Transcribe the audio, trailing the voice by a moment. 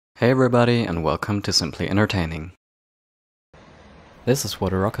Hey everybody and welcome to Simply Entertaining. This is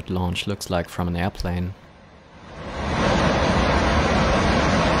what a rocket launch looks like from an airplane.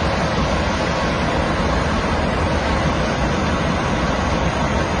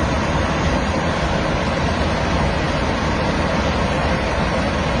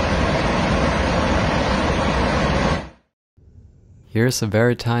 Here's a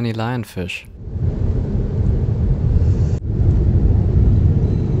very tiny lionfish.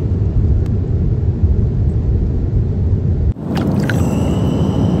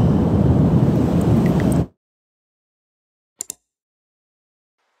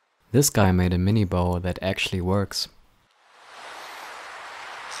 This guy made a mini bow that actually works.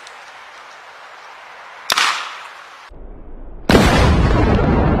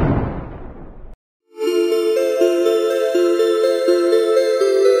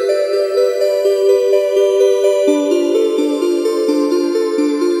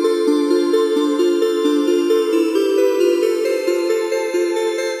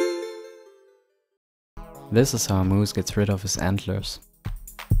 This is how a moose gets rid of his antlers.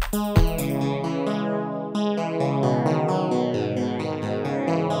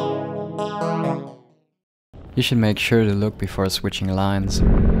 You should make sure to look before switching lines.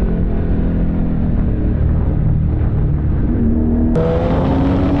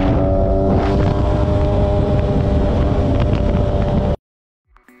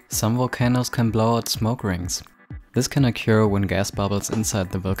 Some volcanoes can blow out smoke rings. This can occur when gas bubbles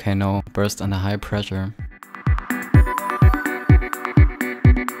inside the volcano burst under high pressure.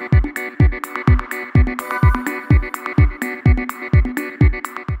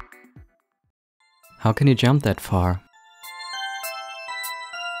 How can you jump that far?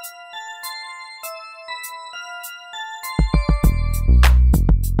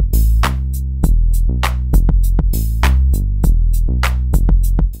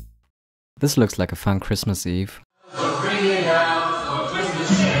 This looks like a fun Christmas Eve.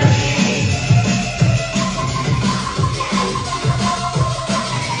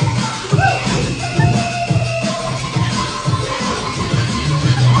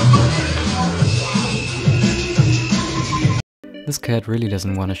 This cat really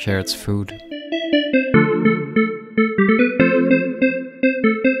doesn't want to share its food.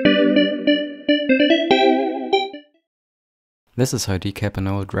 This is how I decap an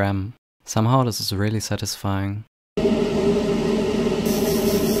old ram. Somehow this is really satisfying.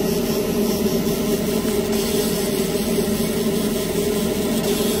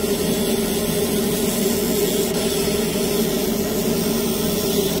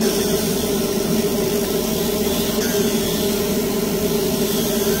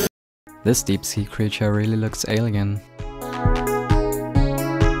 This deep sea creature really looks alien.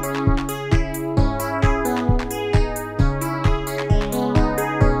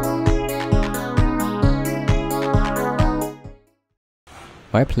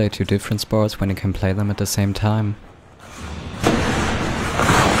 Why play two different sports when you can play them at the same time?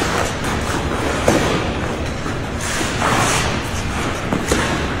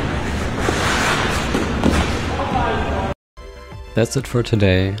 That's it for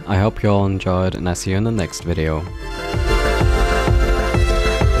today. I hope you all enjoyed and I see you in the next video.